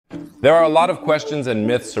There are a lot of questions and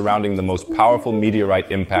myths surrounding the most powerful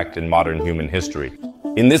meteorite impact in modern human history.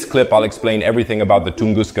 In this clip, I'll explain everything about the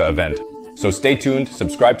Tunguska event. So stay tuned,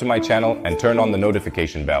 subscribe to my channel, and turn on the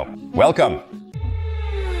notification bell. Welcome!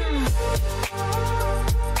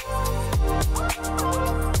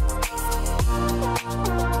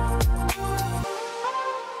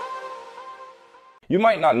 You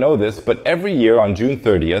might not know this, but every year on June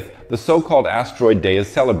 30th, the so-called asteroid day is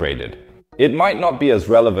celebrated. It might not be as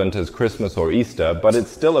relevant as Christmas or Easter, but it's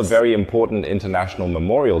still a very important international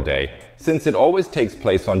Memorial Day, since it always takes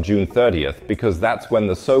place on June 30th, because that's when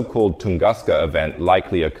the so-called Tunguska event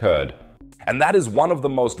likely occurred. And that is one of the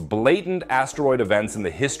most blatant asteroid events in the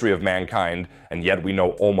history of mankind, and yet we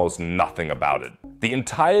know almost nothing about it. The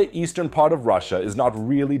entire eastern part of Russia is not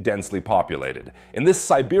really densely populated. In this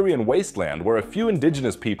Siberian wasteland, where a few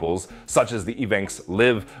indigenous peoples, such as the Evenks,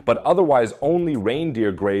 live, but otherwise only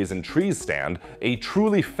reindeer graze and trees stand, a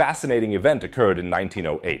truly fascinating event occurred in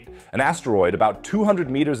 1908. An asteroid about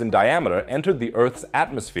 200 meters in diameter entered the Earth's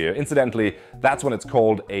atmosphere. Incidentally, that's when it's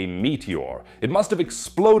called a meteor. It must have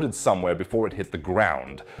exploded somewhere before it hit the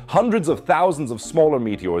ground. Hundreds of thousands of smaller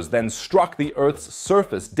meteors then struck the Earth's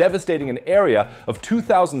surface, devastating an area of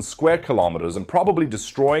 2,000 square kilometers and probably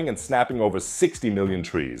destroying and snapping over 60 million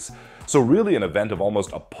trees. So really an event of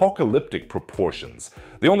almost apocalyptic proportions.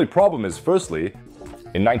 The only problem is, firstly,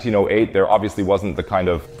 in 1908 there obviously wasn't the kind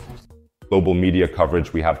of global media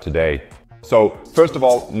coverage we have today. So, first of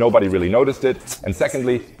all, nobody really noticed it, and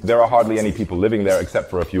secondly, there are hardly any people living there except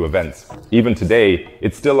for a few events. Even today,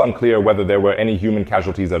 it's still unclear whether there were any human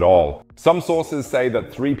casualties at all. Some sources say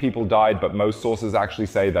that 3 people died, but most sources actually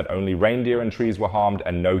say that only reindeer and trees were harmed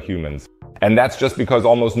and no humans. And that's just because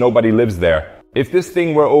almost nobody lives there. If this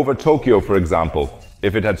thing were over Tokyo, for example,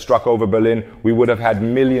 if it had struck over Berlin, we would have had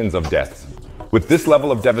millions of deaths. With this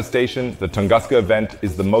level of devastation, the Tunguska event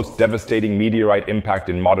is the most devastating meteorite impact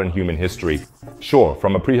in modern human history. Sure,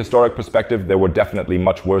 from a prehistoric perspective, there were definitely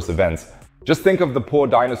much worse events. Just think of the poor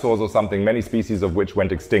dinosaurs or something, many species of which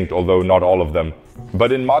went extinct, although not all of them.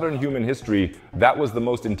 But in modern human history, that was the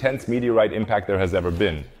most intense meteorite impact there has ever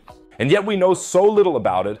been. And yet we know so little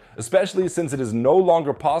about it, especially since it is no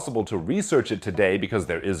longer possible to research it today because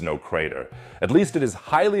there is no crater. At least it is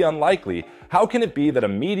highly unlikely. How can it be that a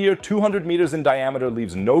meteor 200 meters in diameter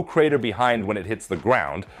leaves no crater behind when it hits the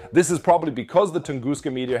ground? This is probably because the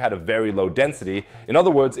Tunguska meteor had a very low density. In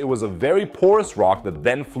other words, it was a very porous rock that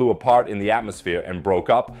then flew apart in the atmosphere and broke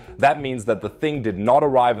up. That means that the thing did not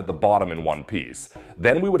arrive at the bottom in one piece.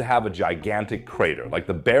 Then we would have a gigantic crater, like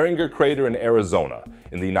the Beringer crater in Arizona,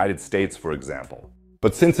 in the United States, for example.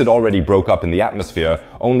 But since it already broke up in the atmosphere,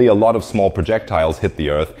 only a lot of small projectiles hit the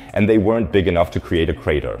Earth, and they weren't big enough to create a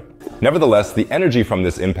crater. Nevertheless, the energy from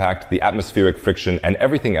this impact, the atmospheric friction, and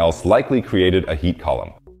everything else likely created a heat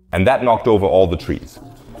column. And that knocked over all the trees.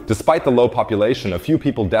 Despite the low population, a few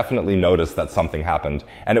people definitely noticed that something happened,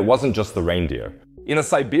 and it wasn't just the reindeer. In a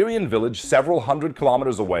Siberian village several hundred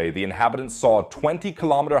kilometers away, the inhabitants saw a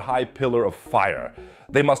 20-kilometer-high pillar of fire.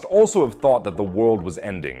 They must also have thought that the world was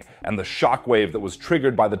ending, and the shockwave that was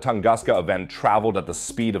triggered by the Tunguska event traveled at the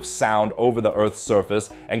speed of sound over the Earth's surface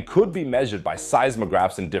and could be measured by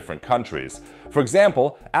seismographs in different countries. For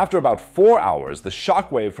example, after about 4 hours, the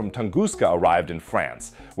shockwave from Tunguska arrived in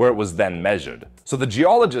France, where it was then measured. So the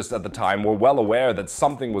geologists at the time were well aware that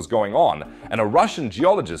something was going on, and a Russian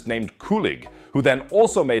geologist named Kulig, who then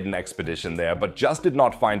also made an expedition there but just did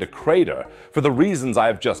not find a crater. For the reasons I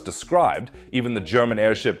have just described, even the German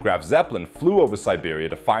airship Graf Zeppelin flew over Siberia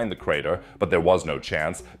to find the crater, but there was no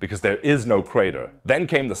chance, because there is no crater. Then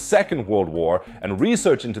came the Second World War, and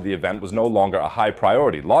research into the event was no longer a high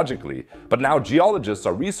priority, logically. But now geologists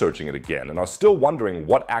are researching it again and are still wondering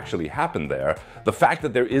what actually happened there. The fact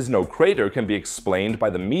that there is no crater can be explained by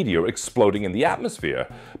the meteor exploding in the atmosphere.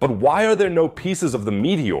 But why are there no pieces of the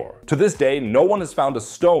meteor? To this day, no one has found a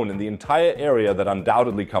stone in the entire area that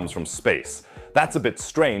undoubtedly comes from space. That's a bit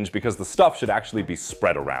strange because the stuff should actually be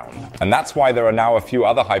spread around. And that's why there are now a few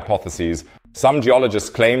other hypotheses. Some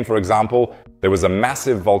geologists claim, for example, there was a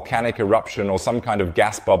massive volcanic eruption or some kind of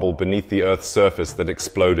gas bubble beneath the Earth's surface that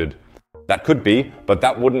exploded. That could be, but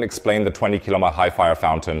that wouldn't explain the 20-kilometer high fire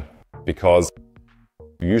fountain, because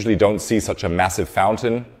you usually don't see such a massive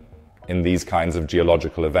fountain in these kinds of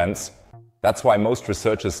geological events. That's why most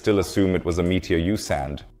researchers still assume it was a meteor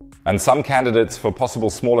U-sand. And some candidates for possible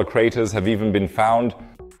smaller craters have even been found,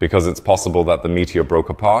 because it's possible that the meteor broke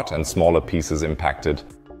apart and smaller pieces impacted.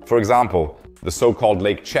 For example, the so-called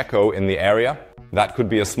Lake Checo in the area. That could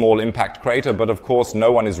be a small impact crater, but of course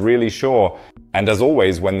no one is really sure. And as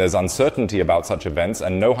always, when there's uncertainty about such events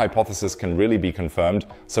and no hypothesis can really be confirmed,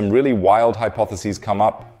 some really wild hypotheses come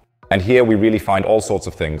up. And here we really find all sorts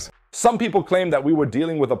of things. Some people claim that we were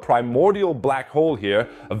dealing with a primordial black hole here,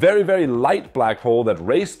 a very, very light black hole that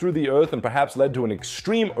raced through the Earth and perhaps led to an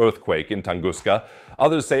extreme earthquake in Tunguska.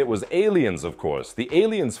 Others say it was aliens, of course. The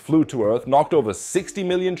aliens flew to Earth, knocked over 60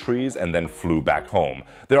 million trees, and then flew back home.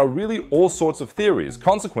 There are really all sorts of theories.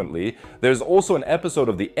 Consequently, there's also an episode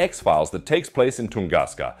of The X-Files that takes place in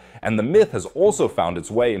Tunguska, and the myth has also found its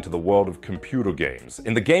way into the world of computer games.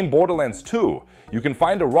 In the game Borderlands 2, you can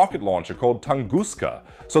find a rocket launcher called Tunguska.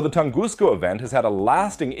 So the Tunguska event has had a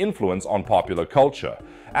lasting influence on popular culture.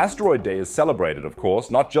 Asteroid Day is celebrated, of course,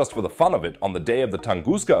 not just for the fun of it on the day of the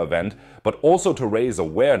Tunguska event, but also to raise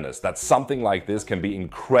awareness that something like this can be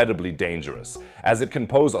incredibly dangerous, as it can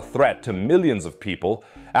pose a threat to millions of people.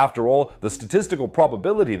 After all, the statistical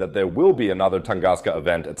probability that there will be another Tunguska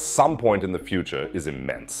event at some point in the future is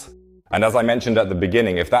immense. And as I mentioned at the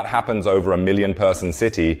beginning, if that happens over a million-person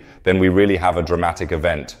city, then we really have a dramatic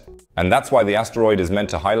event. And that's why the asteroid is meant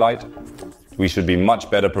to highlight we should be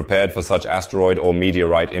much better prepared for such asteroid or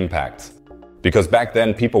meteorite impacts. Because back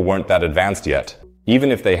then, people weren't that advanced yet.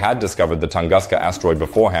 Even if they had discovered the Tunguska asteroid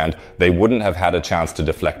beforehand, they wouldn't have had a chance to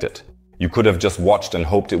deflect it. You could have just watched and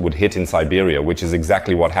hoped it would hit in Siberia, which is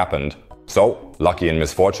exactly what happened. So, lucky in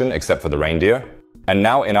misfortune, except for the reindeer. And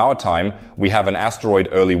now in our time, we have an asteroid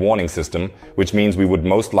early warning system, which means we would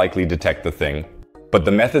most likely detect the thing. But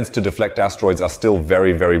the methods to deflect asteroids are still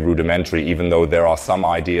very, very rudimentary, even though there are some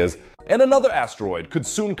ideas. And another asteroid could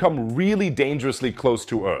soon come really dangerously close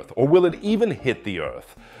to Earth, or will it even hit the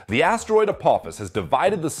Earth? The asteroid Apophis has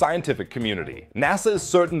divided the scientific community. NASA is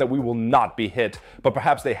certain that we will not be hit, but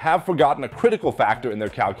perhaps they have forgotten a critical factor in their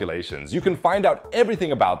calculations. You can find out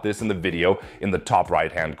everything about this in the video in the top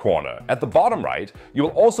right-hand corner. At the bottom right, you will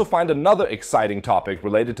also find another exciting topic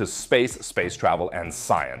related to space, space travel, and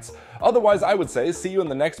science. Otherwise, I would say see you in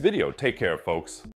the next video. Take care, folks.